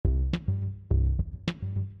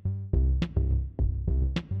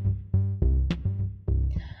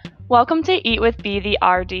Welcome to Eat with B, the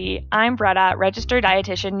RD. I'm Bretta, registered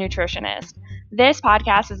dietitian nutritionist. This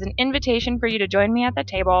podcast is an invitation for you to join me at the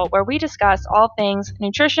table where we discuss all things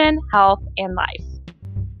nutrition, health, and life.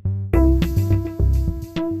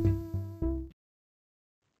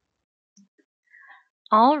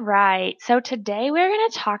 All right, so today we're going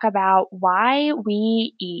to talk about why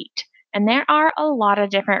we eat. And there are a lot of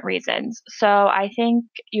different reasons. So I think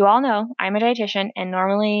you all know I'm a dietitian, and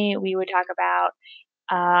normally we would talk about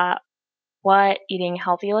what eating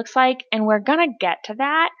healthy looks like, and we're going to get to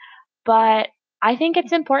that. But I think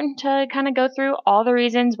it's important to kind of go through all the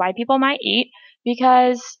reasons why people might eat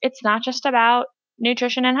because it's not just about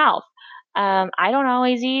nutrition and health. I don't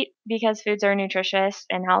always eat because foods are nutritious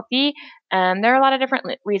and healthy. There are a lot of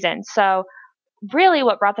different reasons. So, really,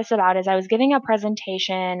 what brought this about is I was giving a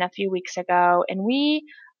presentation a few weeks ago, and we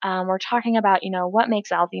were talking about, what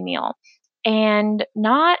makes a healthy meal. And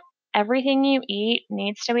not everything you eat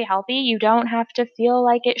needs to be healthy. You don't have to feel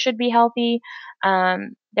like it should be healthy.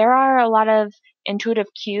 There are a lot of intuitive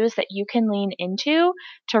cues that you can lean into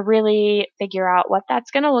to really figure out what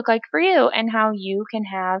that's going to look like for you and how you can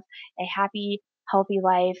have a happy, healthy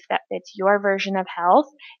life that fits your version of health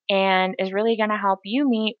and is really going to help you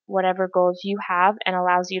meet whatever goals you have and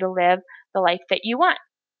allows you to live the life that you want.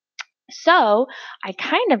 So I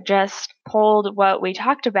kind of just pulled what we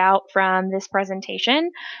talked about from this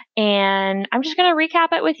presentation, and I'm just going to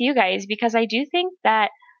recap it with you guys because I do think that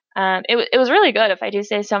it was really good, if I do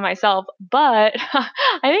say so myself, but I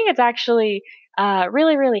think it's actually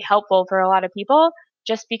really, really helpful for a lot of people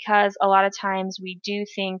just because a lot of times we do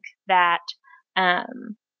think that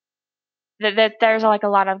um, that there's like a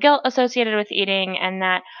lot of guilt associated with eating and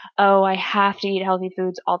that, oh, I have to eat healthy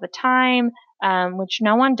foods all the time, which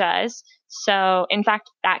no one does. So, in fact,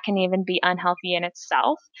 that can even be unhealthy in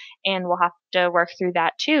itself, and we'll have to work through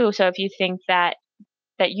that too. So, if you think that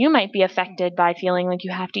you might be affected by feeling like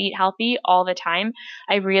you have to eat healthy all the time,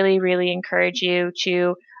 I really, really encourage you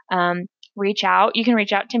to um, reach out. You can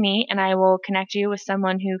reach out to me, and I will connect you with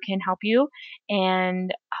someone who can help you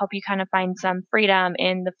and help you kind of find some freedom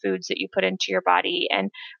in the foods that you put into your body and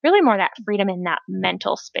really more that freedom in that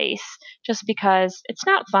mental space, just because it's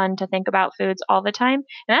not fun to think about foods all the time.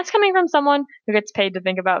 And that's coming from someone who gets paid to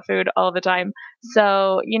think about food all the time.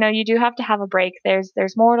 So, you do have to have a break. There's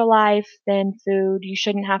more to life than food. You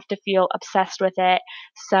shouldn't have to feel obsessed with it.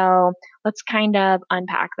 So, let's kind of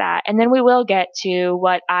unpack that. And then we will get to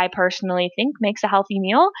what I personally think makes a healthy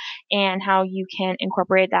meal and how you can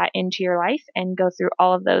incorporate that into your life and go through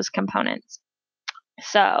all of those components.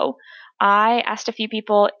 So, I asked a few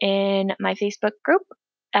people in my Facebook group.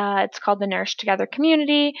 It's called the Nourish Together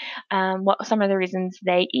Community, what some of the reasons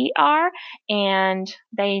they eat are, and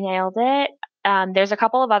they nailed it. There's a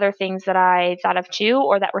couple of other things that I thought of too,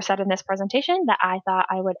 or that were said in this presentation that I thought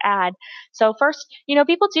I would add. So, first,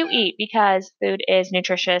 people do eat because food is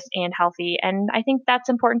nutritious and healthy, and I think that's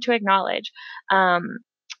important to acknowledge.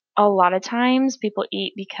 A lot of times people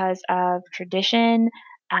eat because of tradition.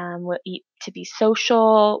 We'll eat to be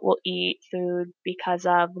social. We'll eat food because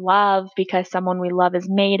of love, because someone we love has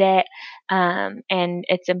made it. And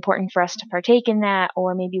it's important for us to partake in that,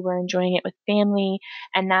 or maybe we're enjoying it with family,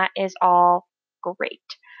 and that is all great.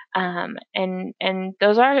 And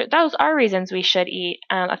those are reasons we should eat.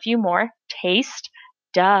 A few more: taste.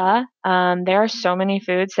 Duh. There are so many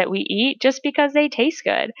foods that we eat just because they taste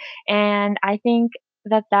good. And I think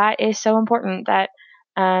that is so important that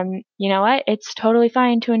you know what, it's totally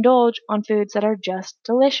fine to indulge on foods that are just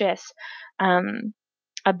delicious.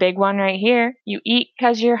 A big one right here: you eat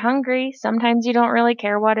because you're hungry. Sometimes you don't really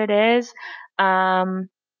care what it is.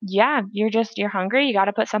 Yeah, you're hungry, you got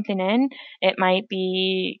to put something in. It might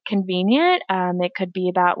be convenient. It could be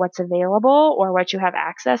about what's available or what you have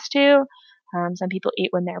access to. Some people eat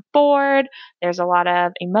when they're bored. There's a lot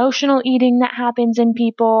of emotional eating that happens in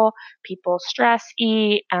people. People stress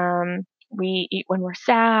eat. We eat when we're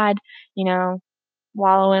sad, you know,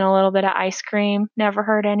 wallow in a little bit of ice cream, never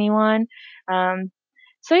hurt anyone.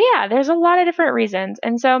 So, yeah, there's a lot of different reasons.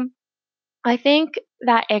 And so I think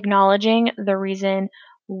that acknowledging the reason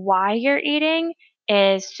why you're eating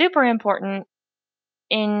is super important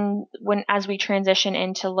as we transition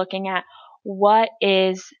into looking at what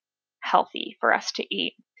is healthy for us to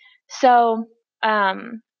eat. So,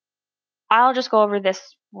 I'll just go over this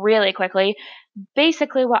really quickly.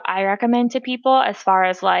 Basically, what I recommend to people, as far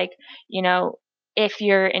as if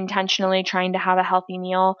you're intentionally trying to have a healthy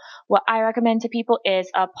meal, what I recommend to people is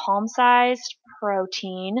a palm sized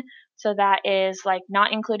protein. So that is like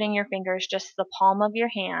not including your fingers, just the palm of your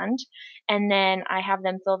hand. And then I have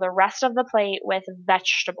them fill the rest of the plate with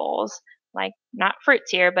vegetables. like not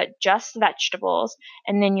fruits here, but just vegetables.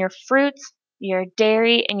 And then your fruits, your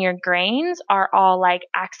dairy, and your grains are all like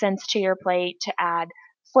accents to your plate to add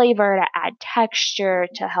flavor, to add texture,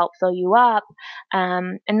 to help fill you up.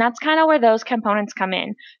 And that's kind of where those components come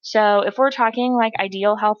in. So if we're talking like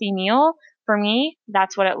ideal healthy meal, for me,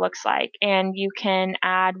 that's what it looks like. And you can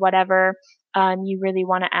add whatever you really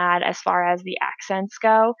want to add as far as the accents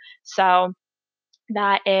go. So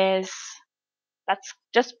that is that's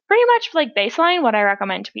just pretty much like baseline what I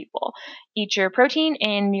recommend to people. Eat your protein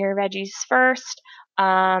and your veggies first,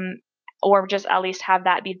 um, or just at least have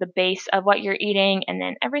that be the base of what you're eating, and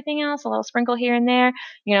then everything else, a little sprinkle here and there.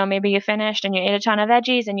 Maybe you finished and you ate a ton of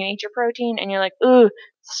veggies and you ate your protein and you're like, ooh,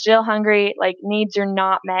 still hungry, like needs are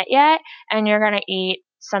not met yet, and you're gonna eat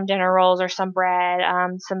some dinner rolls or some bread,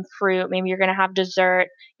 some fruit. Maybe you're gonna have dessert.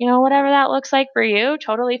 Whatever that looks like for you,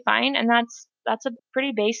 totally fine, and that's a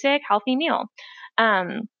pretty basic healthy meal.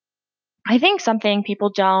 Um, I think something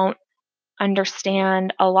people don't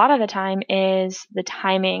understand a lot of the time is the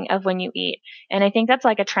timing of when you eat. And I think that's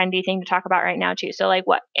like a trendy thing to talk about right now too. So like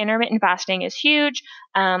what intermittent fasting is huge.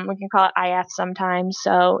 We can call it IF sometimes.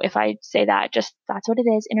 So if I say that, just that's what it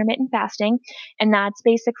is, intermittent fasting. And that's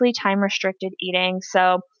basically time restricted eating.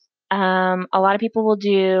 So a lot of people will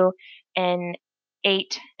do an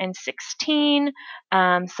 8 and 16.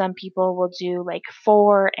 Some people will do like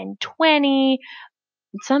 4 and 20.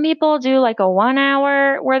 Some people do like a 1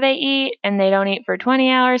 hour where they eat and they don't eat for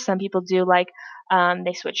 20 hours. Some people do like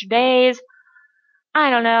they switch days. I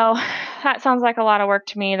don't know. That sounds like a lot of work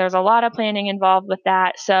to me. There's a lot of planning involved with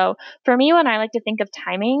that. So for me, when I like to think of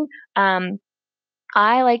timing,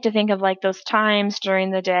 I like to think of like those times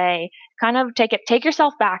during the day. Kind of take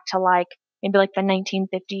yourself back to like maybe like the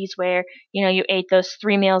 1950s where you ate those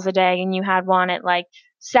 3 meals a day and you had one at like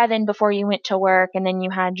 7 before you went to work, and then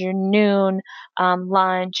you had your noon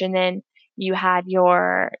lunch, and then you had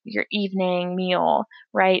your evening meal,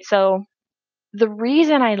 right? So the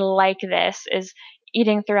reason I like this is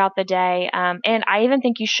eating throughout the day, and I even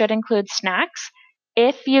think you should include snacks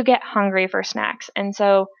if you get hungry for snacks. And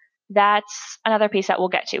so that's another piece that we'll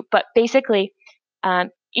get to. But basically,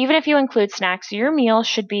 even if you include snacks, your meal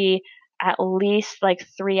should be at least like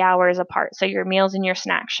 3 hours apart. So your meals and your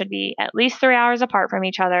snacks should be at least 3 hours apart from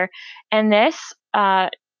each other. And this,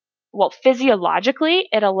 physiologically,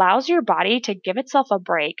 it allows your body to give itself a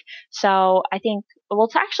break. So I think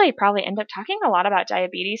we'll actually probably end up talking a lot about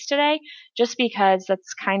diabetes today, just because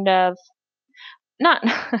that's kind of not,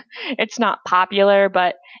 it's not popular,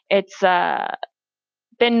 but it's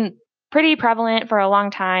been pretty prevalent for a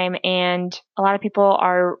long time, and a lot of people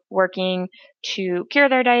are working to cure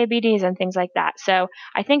their diabetes and things like that. So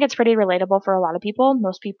I think it's pretty relatable for a lot of people.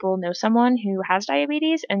 Most people know someone who has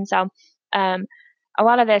diabetes, and so um, a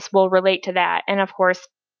lot of this will relate to that. And of course,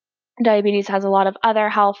 diabetes has a lot of other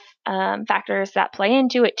health factors that play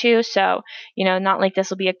into it too. So, not like this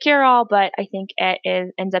will be a cure all, but I think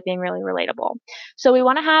ends up being really relatable. So, we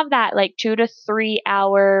want to have that like 2 to 3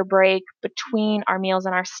 hour break between our meals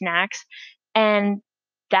and our snacks. And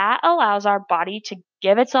that allows our body to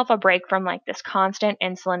give itself a break from like this constant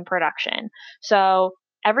insulin production. So,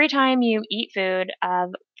 every time you eat food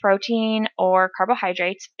of protein or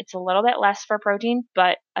carbohydrates, it's a little bit less for protein,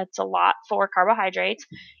 but it's a lot for carbohydrates.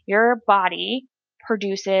 Your body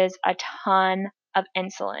produces a ton of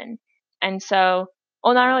insulin. And so,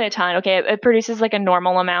 well, not really a ton. Okay, it produces like a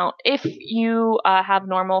normal amount. If you have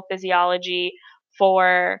normal physiology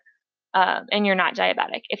for, and you're not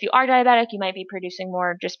diabetic. If you are diabetic, you might be producing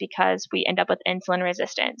more just because we end up with insulin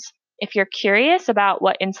resistance. If you're curious about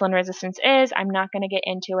what insulin resistance is, I'm not going to get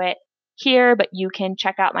into it here, but you can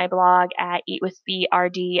check out my blog at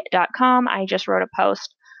eatwithbrd.com. I just wrote a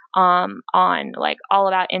post on like all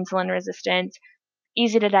about insulin resistance.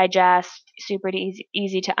 Easy to digest, super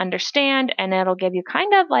easy to understand, and it'll give you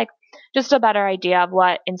kind of like just a better idea of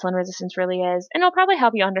what insulin resistance really is, and it'll probably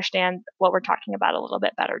help you understand what we're talking about a little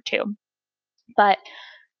bit better too. But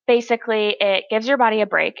basically, it gives your body a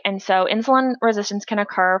break. And so insulin resistance can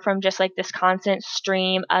occur from just like this constant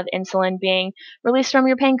stream of insulin being released from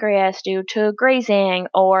your pancreas due to grazing,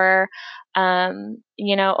 or,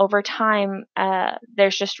 over time,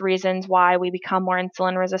 there's just reasons why we become more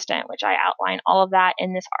insulin resistant, which I outline all of that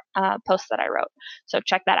in this post that I wrote. So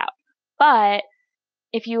check that out. But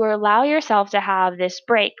if you allow yourself to have this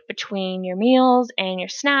break between your meals and your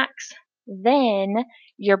snacks, then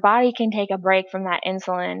your body can take a break from that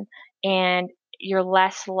insulin, and you're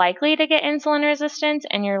less likely to get insulin resistance,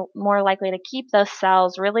 and you're more likely to keep those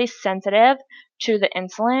cells really sensitive to the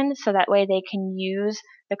insulin, so that way they can use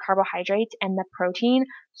the carbohydrates and the protein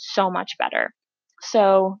so much better.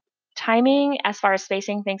 So timing as far as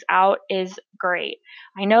spacing things out is great.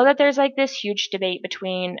 I know that there's like this huge debate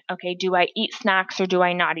between, okay, do I eat snacks or do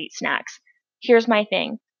I not eat snacks? Here's my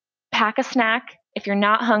thing. Pack a snack. If you're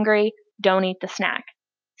not hungry, don't eat the snack.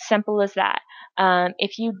 Simple as that.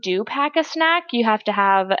 If you do pack a snack, you have to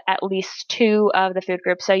have at least two of the food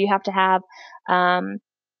groups. So you have to have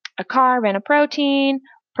a carb and a protein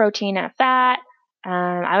and a fat.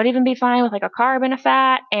 I would even be fine with like a carb and a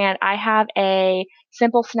fat. And I have a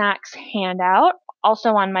simple snacks handout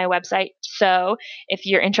also on my website. So if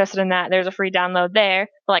you're interested in that, there's a free download there.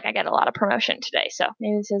 But like I get a lot of promotion today. So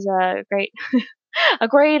maybe this is a great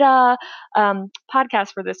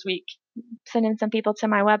podcast for this week. Sending some people to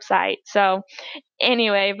my website. So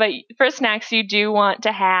anyway, but for snacks, you do want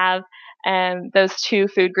to have those two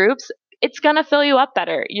food groups. It's going to fill you up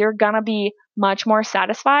better. You're going to be much more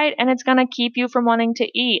satisfied, and it's going to keep you from wanting to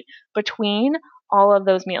eat between all of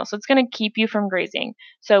those meals. So it's going to keep you from grazing.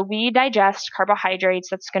 So we digest carbohydrates.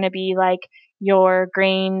 That's going to be like your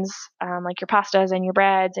grains, like your pastas and your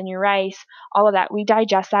breads and your rice, all of that. We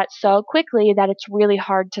digest that so quickly that it's really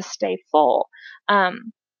hard to stay full.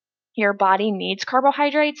 Your body needs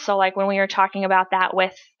carbohydrates. So like when we were talking about that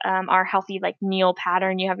with our healthy like meal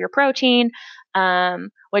pattern, you have your protein,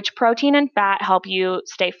 which protein and fat help you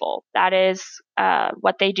stay full. That is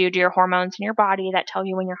what they do to your hormones in your body that tell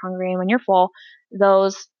you when you're hungry and when you're full.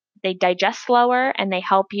 Those, they digest slower and they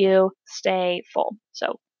help you stay full.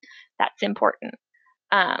 So that's important.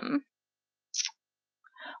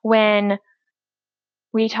 When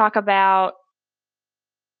we talk about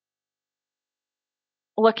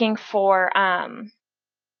looking for our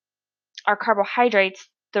carbohydrates,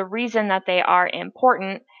 the reason that they are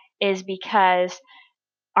important is because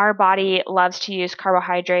our body loves to use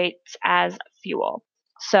carbohydrates as fuel.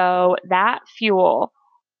 So that fuel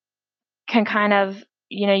can kind of,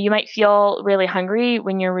 you might feel really hungry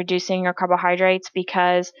when you're reducing your carbohydrates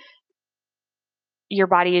because your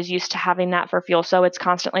body is used to having that for fuel. So it's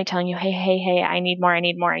constantly telling you, hey, I need more, I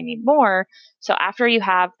need more, I need more. So after you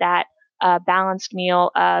have that balanced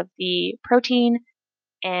meal of the protein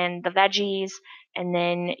and the veggies, and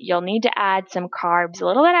then you'll need to add some carbs, a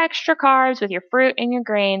little bit extra carbs with your fruit and your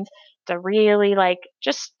grains to really like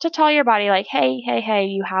just to tell your body like, hey,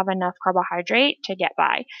 you have enough carbohydrate to get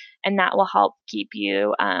by, and that will help keep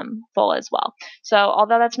you full as well. So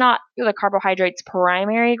although that's not the carbohydrates'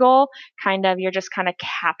 primary goal, you're just kind of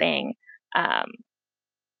capping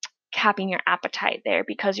your appetite there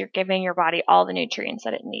because you're giving your body all the nutrients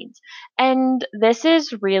that it needs. And this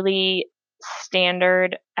is really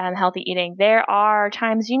standard healthy eating. There are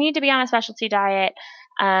times you need to be on a specialty diet,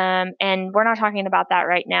 and we're not talking about that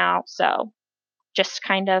right now. So just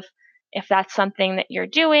if that's something that you're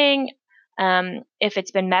doing, if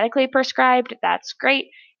it's been medically prescribed, that's great.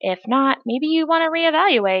 If not, maybe you want to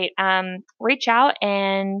reevaluate. Reach out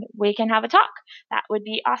and we can have a talk. That would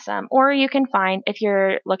be awesome. Or you can find, if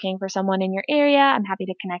you're looking for someone in your area, I'm happy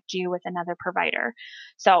to connect you with another provider.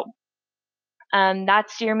 So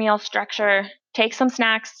that's your meal structure. Take some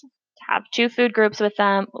snacks, have two food groups with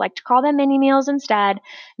them. Like to call them mini meals instead.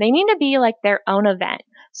 They need to be like their own event.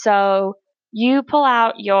 So you pull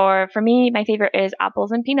out for me, my favorite is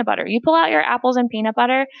apples and peanut butter. You pull out your apples and peanut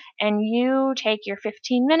butter and you take your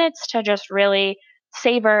 15 minutes to just really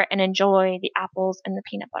savor and enjoy the apples and the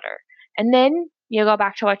peanut butter. And then you go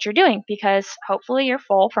back to what you're doing because hopefully you're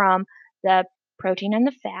full from the protein and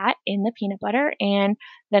the fat in the peanut butter and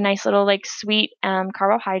the nice little like sweet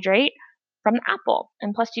carbohydrate from the apple.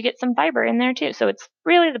 And plus you get some fiber in there too. So it's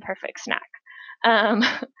really the perfect snack.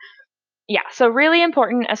 Yeah, so really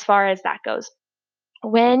important as far as that goes.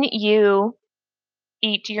 When you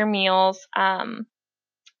eat your meals, sometimes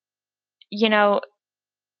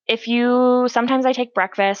I take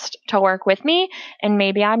breakfast to work with me, and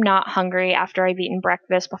maybe I'm not hungry after I've eaten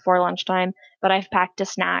breakfast before lunchtime, but I've packed a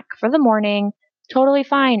snack for the morning. Totally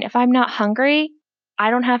fine. If I'm not hungry, I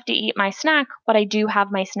don't have to eat my snack, but I do have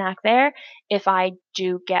my snack there if I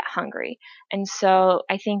do get hungry. And so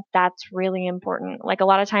I think that's really important. Like a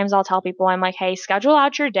lot of times I'll tell people, I'm like, hey, schedule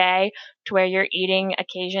out your day to where your eating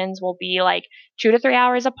occasions will be like 2 to 3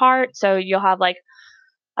 hours apart. So you'll have like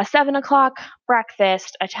a 7 o'clock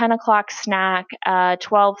breakfast, a 10 o'clock snack, a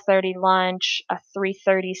 12:30 lunch, a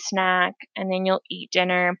 3:30 snack, and then you'll eat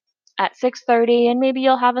dinner at 6:30, and maybe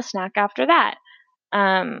you'll have a snack after that.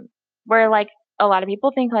 Where like a lot of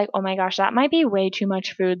people think like, oh my gosh, that might be way too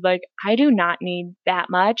much food. Like I do not need that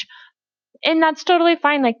much. And that's totally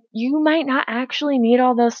fine. Like you might not actually need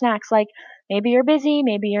all those snacks. Like maybe you're busy,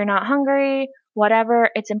 maybe you're not hungry, whatever.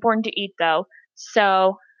 It's important to eat though.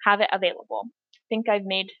 So have it available. I think I've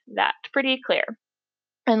made that pretty clear.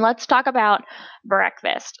 And let's talk about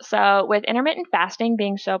breakfast. So, with intermittent fasting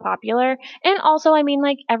being so popular, and also, I mean,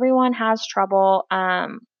 like everyone has trouble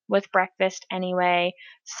with breakfast anyway.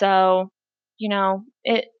 So,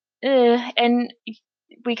 it, and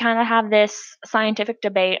we kind of have this scientific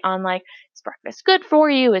debate on like, is breakfast good for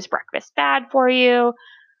you? Is breakfast bad for you?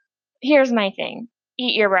 Here's my thing: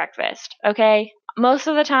 eat your breakfast, okay? Most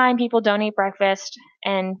of the time, people don't eat breakfast,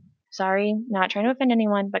 and sorry, not trying to offend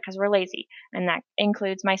anyone, because we're lazy, and that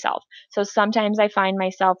includes myself. So sometimes I find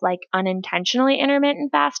myself like unintentionally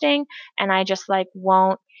intermittent fasting, and I just like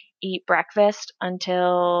won't eat breakfast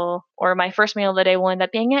until, or my first meal of the day will end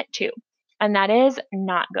up being at 2. And that is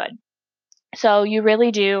not good. So you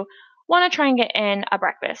really do want to try and get in a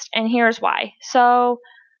breakfast. And here's why. So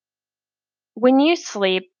when you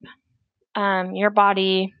sleep, your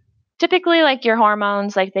body typically like your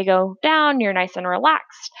hormones like they go down, you're nice and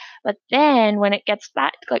relaxed, but then when it gets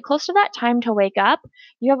that like close to that time to wake up,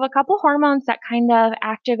 you have a couple hormones that kind of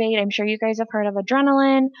activate. I'm sure you guys have heard of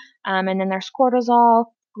adrenaline, and then there's cortisol,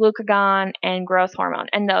 glucagon, and growth hormone,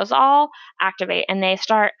 and those all activate and they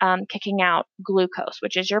start kicking out glucose,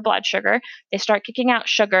 which is your blood sugar. They start kicking out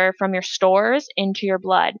sugar from your stores into your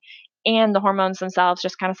blood, and the hormones themselves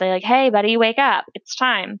just kind of say like, hey buddy, wake up, it's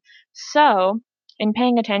time. So, in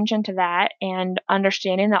paying attention to that and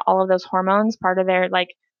understanding that all of those hormones, part of their like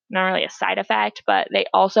not really a side effect, but they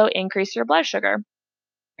also increase your blood sugar.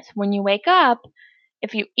 So when you wake up,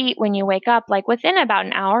 if you eat when you wake up, like within about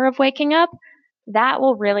an hour of waking up, that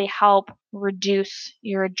will really help reduce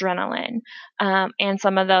your adrenaline, and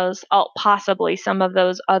some of those, possibly some of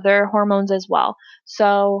those other hormones as well.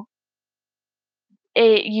 So,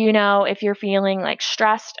 if you're feeling like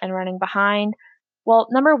stressed and running behind, well,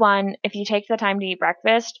 number one, if you take the time to eat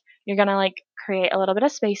breakfast, you're going to like create a little bit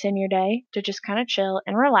of space in your day to just kind of chill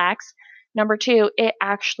and relax. Number two, it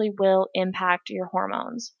actually will impact your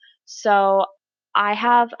hormones. So I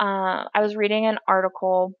was reading an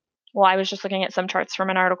article. Well, I was just looking at some charts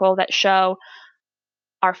from an article that show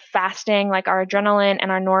our fasting, like our adrenaline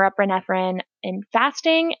and our norepinephrine in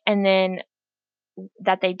fasting, and then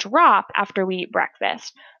that they drop after we eat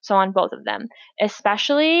breakfast. So on both of them,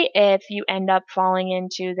 especially if you end up falling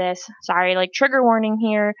into this, sorry, like trigger warning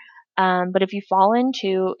here, but if you fall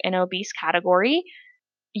into an obese category,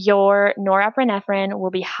 your norepinephrine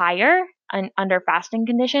will be higher under fasting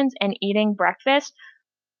conditions, and eating breakfast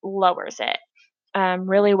lowers it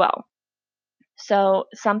really well. So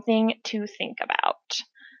something to think about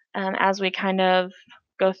as we kind of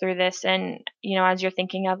go through this, and as you're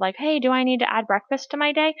thinking of like, hey, do I need to add breakfast to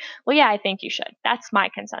my day? Well, yeah, I think you should. That's my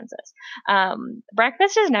consensus.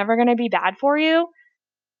 Breakfast is never going to be bad for you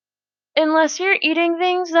unless you're eating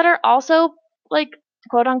things that are also like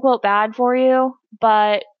quote unquote bad for you.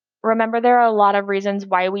 But remember, there are a lot of reasons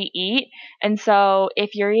why we eat. And so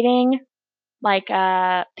if you're eating like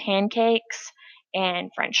pancakes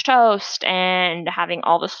and French toast and having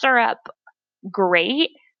all the syrup,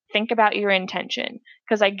 great. Think about your intention,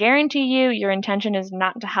 because I guarantee you your intention is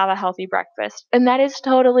not to have a healthy breakfast, and that is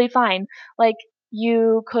totally fine. Like,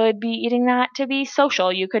 you could be eating that to be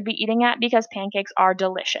social. You could be eating that because pancakes are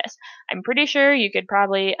delicious. I'm pretty sure you could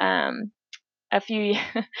probably a few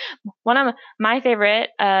one of my favorite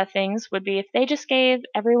things would be if they just gave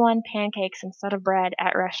everyone pancakes instead of bread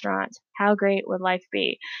at restaurants. How great would life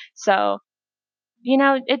be? So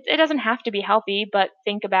it doesn't have to be healthy, but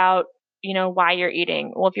think about, why you're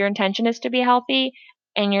eating. Well, if your intention is to be healthy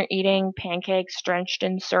and you're eating pancakes drenched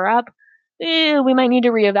in syrup, we might need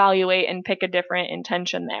to reevaluate and pick a different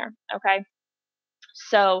intention there. Okay.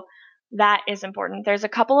 So that is important. There's a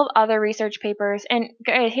couple of other research papers, and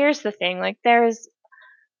here's the thing, like there's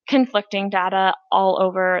conflicting data all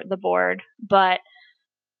over the board, but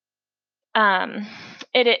um,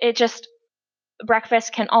 it just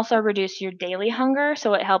breakfast can also reduce your daily hunger,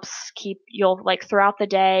 so it helps keep you'll like throughout the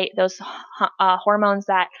day those hormones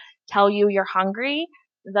that tell you you're hungry,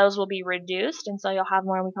 those will be reduced, and so you'll have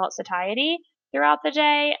more, we call it satiety, throughout the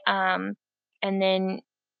day. And then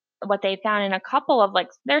what they found in a couple of like,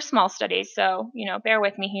 they're small studies, so bear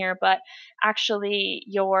with me here, but actually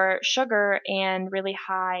your sugar and really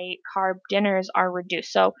high carb dinners are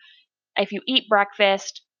reduced. So if you eat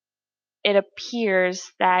breakfast, it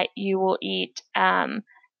appears that you will eat a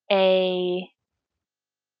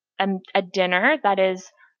a dinner that is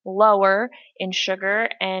lower in sugar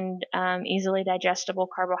and easily digestible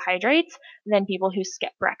carbohydrates than people who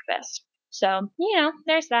skip breakfast. So,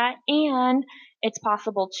 there's that. And it's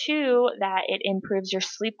possible too that it improves your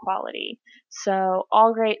sleep quality. So,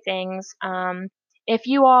 all great things. If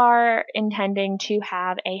you are intending to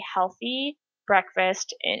have a healthy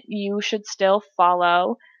breakfast, you should still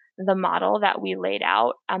follow the model that we laid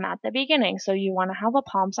out at the beginning. So you want to have a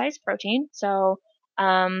palm-sized protein. So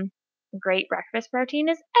um, great breakfast protein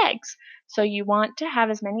is eggs. So you want to have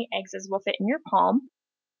as many eggs as will fit in your palm.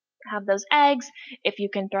 Have those eggs. If you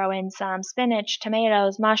can throw in some spinach,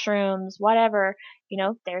 tomatoes, mushrooms, whatever,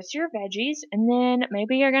 there's your veggies. And then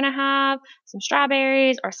maybe you're going to have some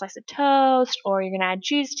strawberries or a slice of toast, or you're going to add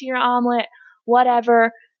cheese to your omelet,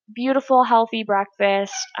 whatever. Beautiful, healthy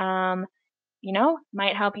breakfast.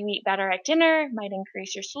 Might help you eat better at dinner, might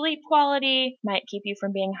increase your sleep quality, might keep you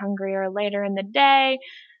from being hungrier later in the day.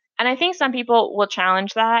 And I think some people will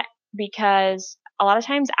challenge that because a lot of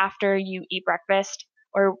times after you eat breakfast,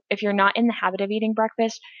 or if you're not in the habit of eating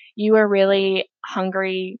breakfast, you are really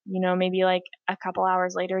hungry. Maybe like a couple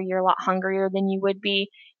hours later, you're a lot hungrier than you would be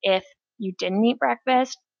if you didn't eat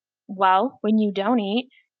breakfast. Well, when you don't eat,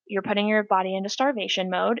 you're putting your body into starvation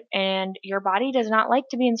mode, and your body does not like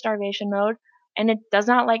to be in starvation mode, and it does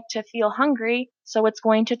not like to feel hungry, so it's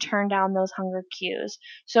going to turn down those hunger cues.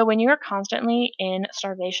 So when you're constantly in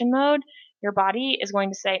starvation mode, your body is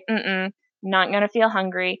going to say, not going to feel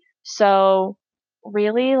hungry. So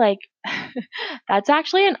really, like, that's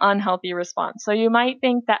actually an unhealthy response. So you might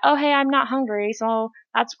think that, oh, hey, I'm not hungry, so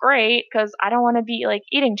that's great because I don't want to be like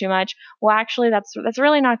eating too much. Well, actually, that's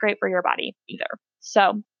really not great for your body either.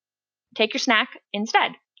 So take your snack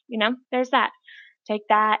instead. There's that. Take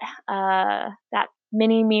that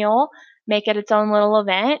mini meal, make it its own little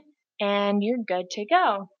event, and you're good to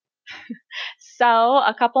go. So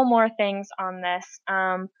a couple more things on this.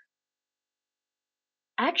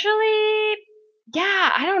 Actually,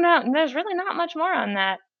 yeah, I don't know. There's really not much more on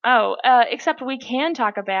that. Oh, except we can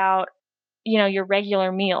talk about your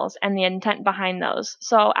regular meals and the intent behind those.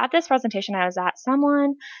 So at this presentation I was at,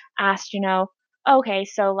 someone asked, okay,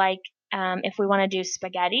 so like if we want to do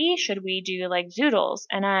spaghetti, should we do like zoodles?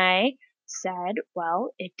 And I said, well,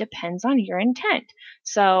 it depends on your intent.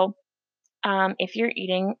 So if you're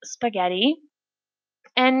eating spaghetti,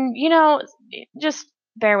 and just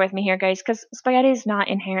bear with me here, guys, because spaghetti is not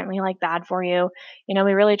inherently like bad for you.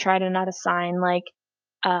 We really try to not assign like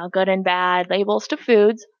good and bad labels to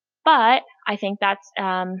foods, but I think that's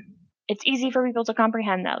it's easy for people to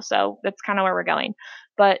comprehend though, so that's kind of where we're going.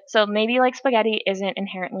 But so maybe like spaghetti isn't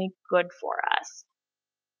inherently good for us.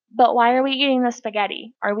 But why are we eating the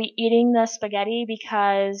spaghetti? Are we eating the spaghetti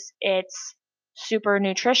because it's super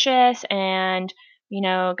nutritious and,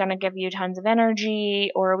 going to give you tons of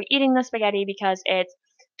energy? Or are we eating the spaghetti because it's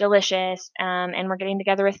delicious and we're getting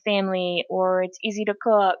together with family, or it's easy to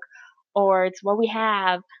cook, or it's what we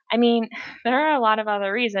have? I mean, there are a lot of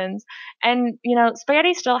other reasons. And,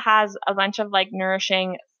 spaghetti still has a bunch of like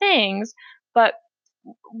nourishing things, but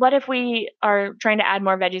what if we are trying to add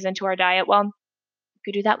more veggies into our diet? Well,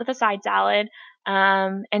 could do that with a side salad,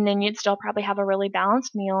 and then you'd still probably have a really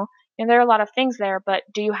balanced meal. There are a lot of things there, but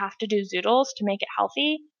do you have to do zoodles to make it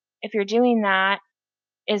healthy? If you're doing that,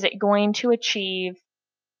 is it going to achieve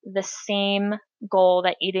the same goal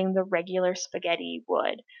that eating the regular spaghetti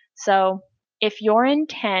would? So if your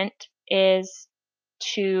intent is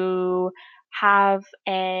to have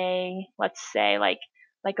a, let's say, like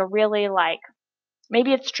a really like,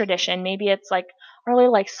 maybe it's tradition, maybe it's like really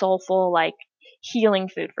like soulful, like healing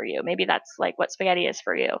food for you. Maybe that's like what spaghetti is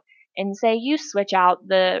for you. And say you switch out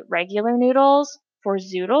the regular noodles for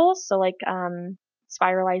zoodles, so like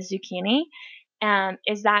spiralized zucchini.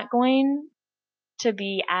 Is that going to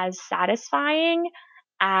be as satisfying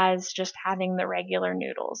as just having the regular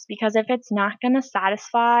noodles? Because if it's not going to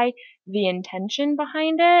satisfy the intention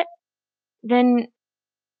behind it, then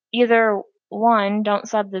either one, don't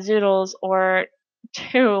sub the zoodles, or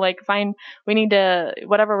two, like we need to,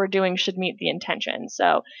 whatever we're doing should meet the intention.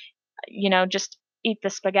 So, just eat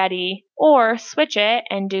the spaghetti or switch it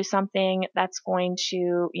and do something that's going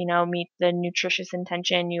to, meet the nutritious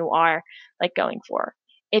intention you are like going for.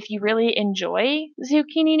 If you really enjoy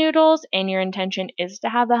zucchini noodles and your intention is to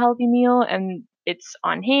have a healthy meal and it's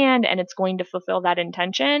on hand and it's going to fulfill that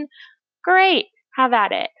intention, great, have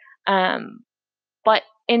at it. But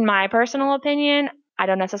in my personal opinion, I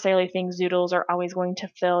don't necessarily think zoodles are always going to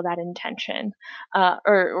fill that intention,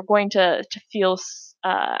 or going to feel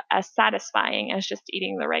as satisfying as just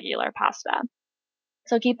eating the regular pasta.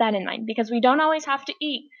 So keep that in mind, because we don't always have to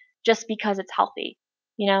eat just because it's healthy.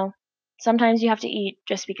 Sometimes you have to eat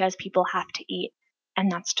just because people have to eat,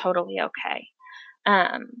 and that's totally okay.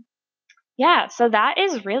 Yeah, so that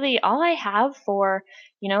is really all I have for,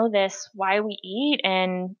 this why we eat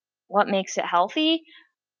and what makes it healthy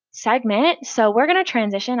segment. So we're going to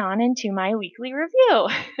transition on into my weekly review.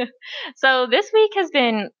 So this week has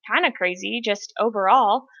been kind of crazy just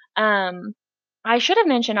overall. I should have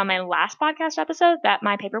mentioned on my last podcast episode that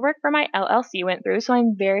my paperwork for my LLC went through, so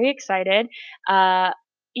I'm very excited. Uh,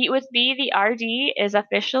 Eat with B, the RD, is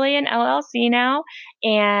officially an LLC now,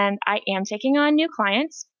 and I am taking on new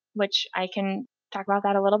clients, which I can talk about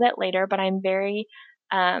that a little bit later, but I'm very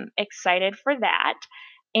excited for that.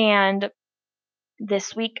 And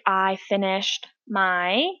this week I finished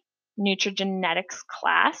my nutrigenetics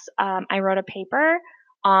class. I wrote a paper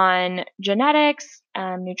on genetics,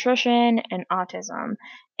 nutrition, and autism.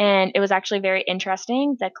 And it was actually very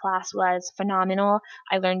interesting. The class was phenomenal.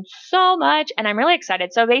 I learned so much and I'm really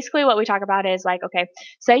excited. So basically what we talk about is like, okay,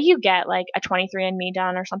 say you get like a 23andMe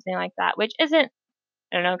done or something like that, which isn't,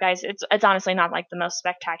 I don't know, guys. It's honestly not like the most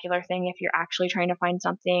spectacular thing if you're actually trying to find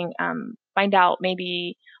something, find out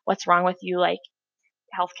maybe what's wrong with you, like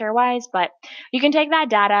healthcare wise, but you can take that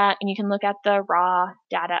data and you can look at the raw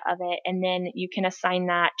data of it, and then you can assign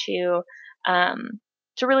that um,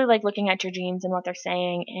 to really like looking at your genes and what they're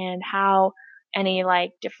saying and how any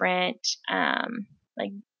like different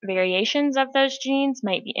like variations of those genes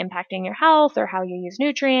might be impacting your health or how you use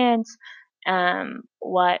nutrients,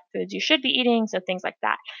 what foods you should be eating, so things like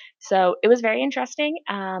that. So it was very interesting.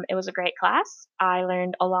 It was a great class. I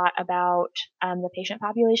learned a lot about the patient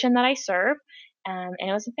population that I serve, and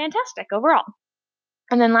it was fantastic overall.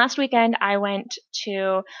 And then last weekend, I went to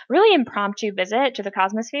a really impromptu visit to the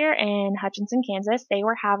Cosmosphere in Hutchinson, Kansas. They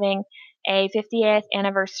were having a 50th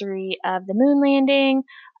anniversary of the moon landing.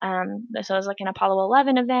 So it was like an Apollo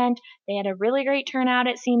 11 event. They had a really great turnout,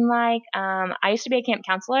 it seemed like. I used to be a camp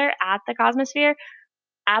counselor at the Cosmosphere.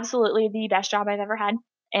 Absolutely the best job I've ever had.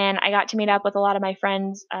 And I got to meet up with a lot of my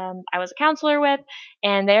friends I was a counselor with,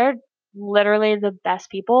 and they're literally the best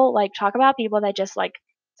people. Like, talk about people that just like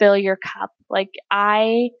fill your cup. Like,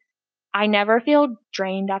 I never feel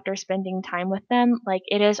drained after spending time with them. Like,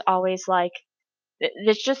 it is always like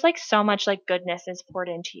there's just like so much like goodness is poured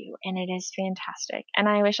into you, and it is fantastic. And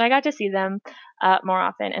I wish I got to see them more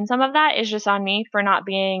often. And some of that is just on me for not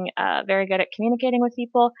being very good at communicating with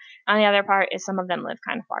people. On the other part is some of them live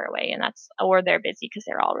kind of far away, and that's, or they're busy because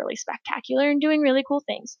they're all really spectacular and doing really cool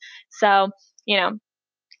things. So, you know,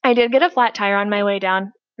 I did get a flat tire on my way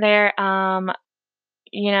down there.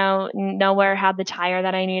 Nowhere had the tire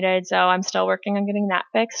that I needed, so I'm still working on getting that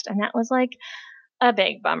fixed, and that was like a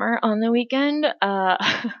big bummer on the weekend.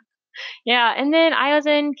 Yeah, and then I was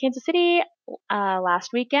in Kansas City last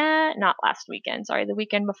weekend, not last weekend, sorry, the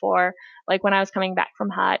weekend before, like when I was coming back from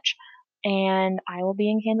Hutch. And I will be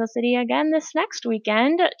in Kansas City again this next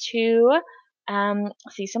weekend to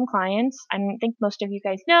see some clients. I think most of you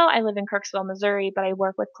guys know I live in Kirksville, Missouri, but I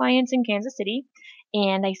work with clients in Kansas City,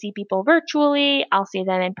 and I see people virtually. I'll see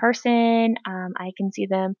them in person. I can see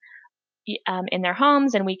them in their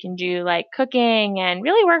homes, and we can do like cooking and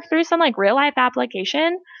really work through some like real life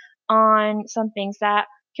application on some things that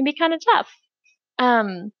can be kind of tough.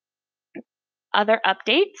 Um, Other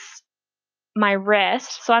updates, my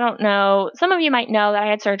wrist. So I don't know, some of you might know that I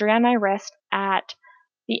had surgery on my wrist at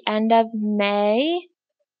the end of May,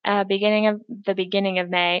 beginning of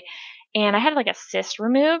May, and I had like a cyst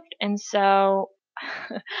removed, and so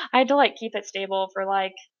I had to like keep it stable for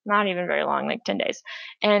like not even very long, like 10 days.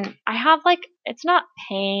 And I have like, it's not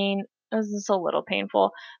pain, this is a little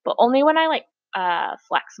painful, but only when I like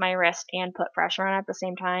flex my wrist and put pressure on it at the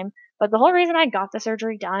same time. But the whole reason I got the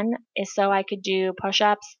surgery done is so I could do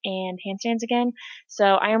push-ups and handstands again. So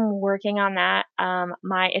I am working on that.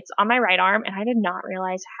 It's on my right arm, and I did not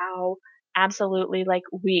realize how absolutely like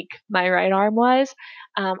weak my right arm was.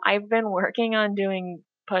 I've been working on doing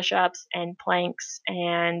push-ups and planks,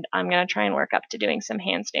 and I'm going to try and work up to doing some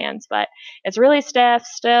handstands, but it's really stiff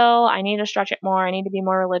still. I need to stretch it more. I need to be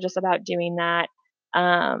more religious about doing that.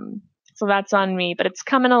 So that's on me, but it's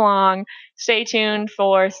coming along. Stay tuned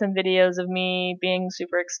for some videos of me being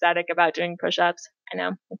super ecstatic about doing push-ups. I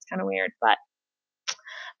know it's kind of weird, but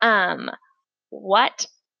um what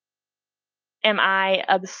am I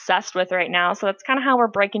obsessed with right now? So that's kind of how we're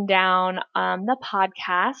breaking down the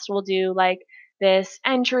podcast. We'll do like this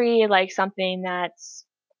entry, like something that's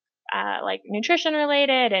like nutrition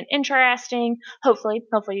related and interesting. Hopefully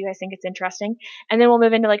you guys think it's interesting. And then we'll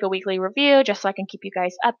move into like a weekly review just so I can keep you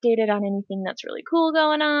guys updated on anything that's really cool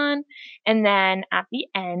going on. And then at the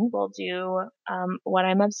end, we'll do what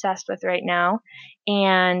I'm obsessed with right now.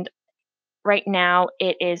 And right now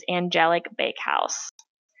it is Angelic Bakehouse.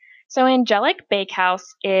 So Angelic Bakehouse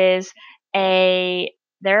is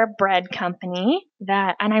they're a bread company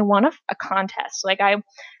that, and I won a contest. Like I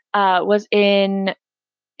was in,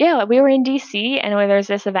 yeah, we were in DC, and there's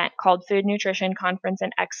this event called Food Nutrition Conference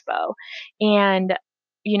and Expo, and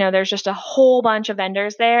there's just a whole bunch of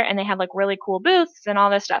vendors there, and they have like really cool booths and all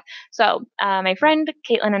this stuff. So my friend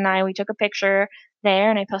Caitlin and I, we took a picture there,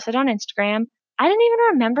 and I posted on Instagram. I didn't even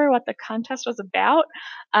remember what the contest was about,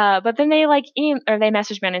 but then they or they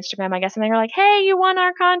messaged me on Instagram, I guess, and they were like, "Hey, you won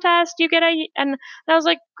our contest. You get a," and I was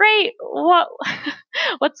like, "Great! What?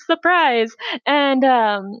 What's the prize?" And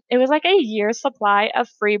it was like a year's supply of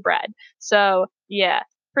free bread. So yeah,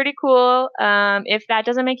 pretty cool. If that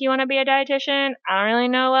doesn't make you want to be a dietitian, I don't really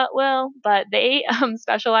know what will. But they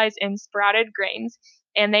specialize in sprouted grains,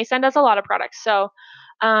 and they send us a lot of products. So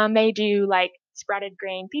they do like sprouted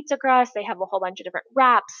grain pizza crust. They have a whole bunch of different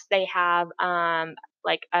wraps. They have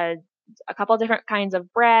like a couple different kinds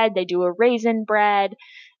of bread. They do a raisin bread.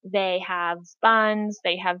 They have buns.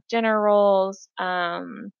 They have dinner rolls. I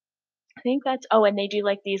think that's, oh, and they do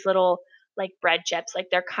like these little like bread chips. Like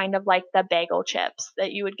they're kind of like the bagel chips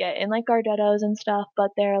that you would get in like Gardettos and stuff, but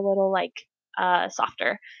they're a little like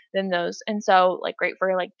softer than those. And so like great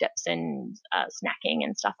for like dips and snacking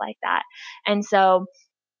and stuff like that. And so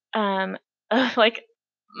um like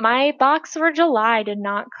my box for July did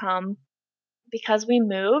not come because we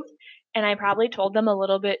moved, and I probably told them a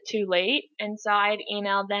little bit too late. And so I had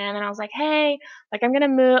emailed them and I was like, "Hey, like I'm gonna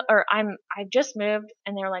move, or I just moved,"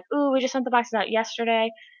 and they were like, "Ooh, we just sent the boxes out yesterday,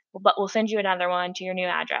 but we'll send you another one to your new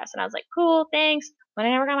address." And I was like, "Cool, thanks," but I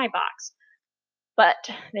never got my box. But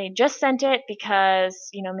they just sent it because,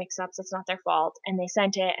 mix-ups, it's not their fault. And they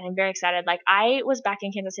sent it, and I'm very excited. Like, I was back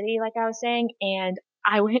in Kansas City, like I was saying, and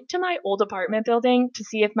I went to my old apartment building to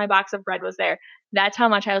see if my box of bread was there. That's how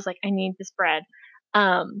much I was like, I need this bread.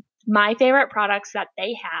 My favorite products that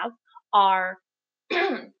they have are,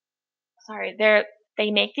 sorry,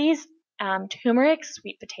 they make these turmeric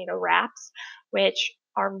sweet potato wraps, which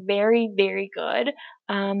are very, very good.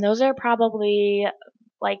 Those are probably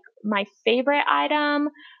like my favorite item,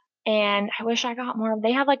 and I wish I got more.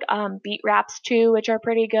 They have like beet wraps too, which are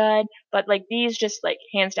pretty good, but like these just like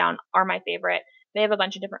hands down are my favorite. They have a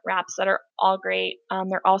bunch of different wraps that are all great.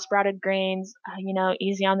 They're all sprouted grains,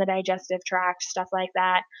 easy on the digestive tract, stuff like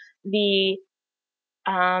that. The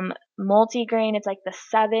multi-grain, it's like the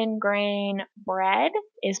 7-grain bread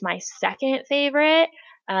is my second favorite.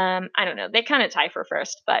 I don't know, they kind of tie for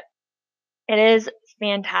first, but it is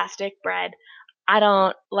fantastic bread. I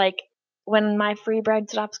don't like when my free bread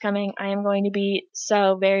stops coming, I am going to be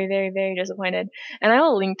so very, very, very disappointed. And I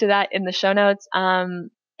will link to that in the show notes.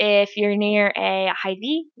 If you're near a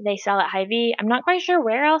Hy-Vee, they sell at Hy-Vee. I'm not quite sure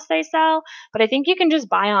where else they sell, but I think you can just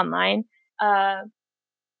buy online.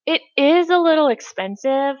 It is a little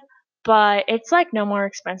expensive, but it's like no more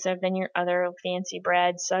expensive than your other fancy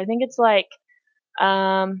breads. So I think it's like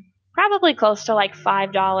probably close to like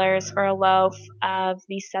 $5 for a loaf of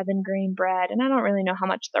the 7-grain bread, and I don't really know how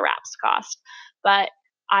much the wraps cost, but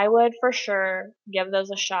I would for sure give those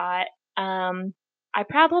a shot. I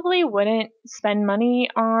probably wouldn't spend money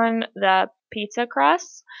on the pizza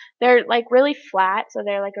crusts. They're like really flat, so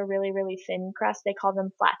they're like a really, really thin crust. They call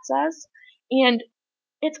them flatzas, and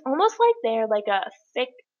it's almost like they're like a thick,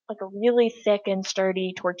 like a really thick and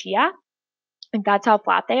sturdy tortilla. Like that's how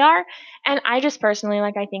flat they are. And I just personally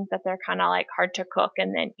like I think that they're kind of like hard to cook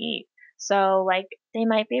and then eat. So like they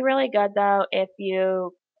might be really good though if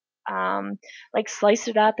you like sliced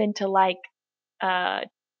it up into uh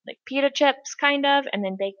like pita chips kind of, and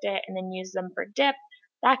then baked it and then used them for dip.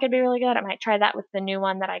 That could be really good. I might try that with the new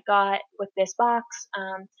one that I got with this box.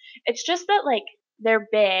 It's just that like they're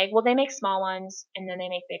big. Well, they make small ones and then they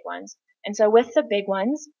make big ones. And so with the big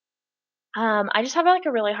ones, I just have like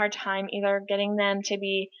a really hard time either getting them to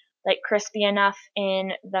be like crispy enough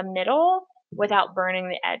in the middle without burning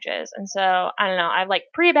the edges. And so I don't know. I've like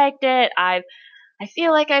pre-baked it. I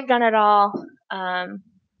feel like I've done it all,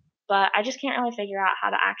 but I just can't really figure out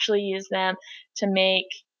how to actually use them to make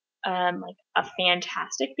like a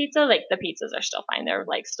fantastic pizza. Like the pizzas are still fine; they're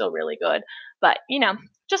like still really good. But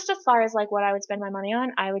just as far as like what I would spend my money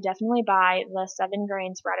on, I would definitely buy the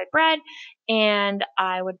 7-grain sprouted bread, and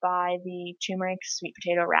I would buy the turmeric sweet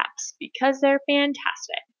potato wraps because they're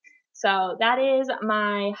fantastic. So that is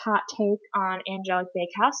my hot take on Angelic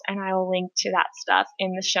Bakehouse, and I will link to that stuff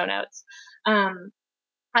in the show notes. Um,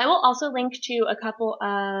 I will also link to a couple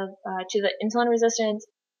of to the insulin resistance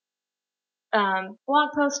blog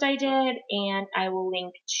post I did, and I will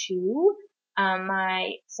link to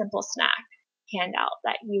my simple snack handout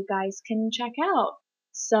that you guys can check out.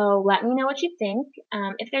 So let me know what you think.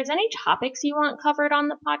 If there's any topics you want covered on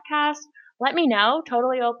the podcast, let me know.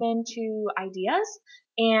 Totally open to ideas.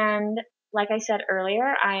 And like I said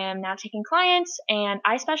earlier, I am now taking clients, and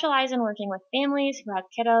I specialize in working with families who have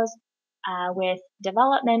kiddos with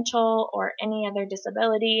developmental or any other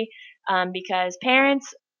disability, because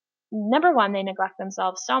parents, number one, they neglect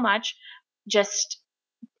themselves so much just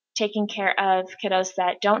taking care of kiddos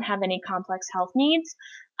that don't have any complex health needs.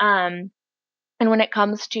 Um, and when it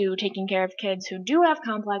comes to taking care of kids who do have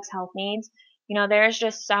complex health needs, there's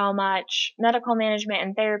just so much medical management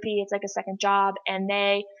and therapy. It's like a second job, and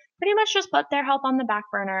they pretty much just put their health on the back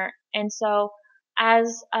burner. And so,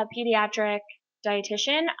 as a pediatric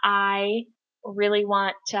dietitian, I really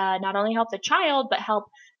want to not only help the child, but help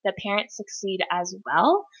the parent succeed as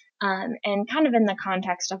well. And kind of in the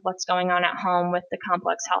context of what's going on at home with the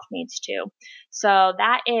complex health needs, too. So,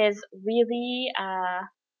 that is really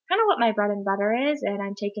kind of what my bread and butter is, and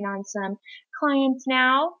I'm taking on some clients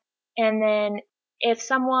now. And then if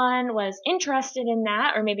someone was interested in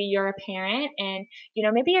that, or maybe you're a parent and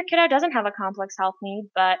maybe your kiddo doesn't have a complex health need,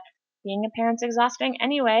 but being a parent's exhausting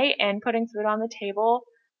anyway, and putting food on the table,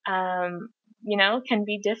 can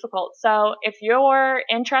be difficult. So if you're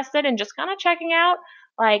interested in just kind of checking out,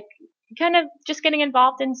 like kind of just getting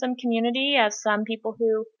involved in some community of some people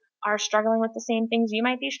who are struggling with the same things you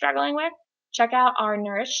might be struggling with, check out our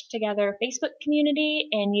Nourish Together Facebook community,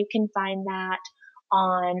 and you can find that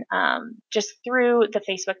on just through the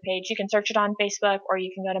Facebook page. You can search it on Facebook, or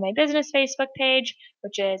you can go to my business Facebook page,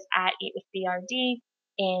 which is at Eat with BRD,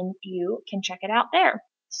 and you can check it out there.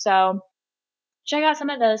 So check out some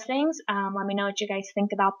of those things. Let me know what you guys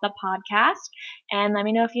think about the podcast, and let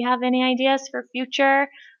me know if you have any ideas for future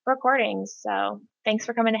recordings. So thanks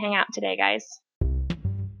for coming to hang out today, guys.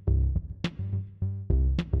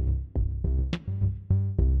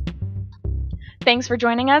 Thanks for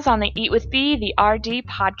joining us on the Eat with B, the RD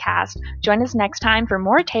podcast. Join us next time for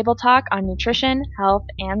more table talk on nutrition, health,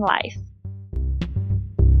 and life.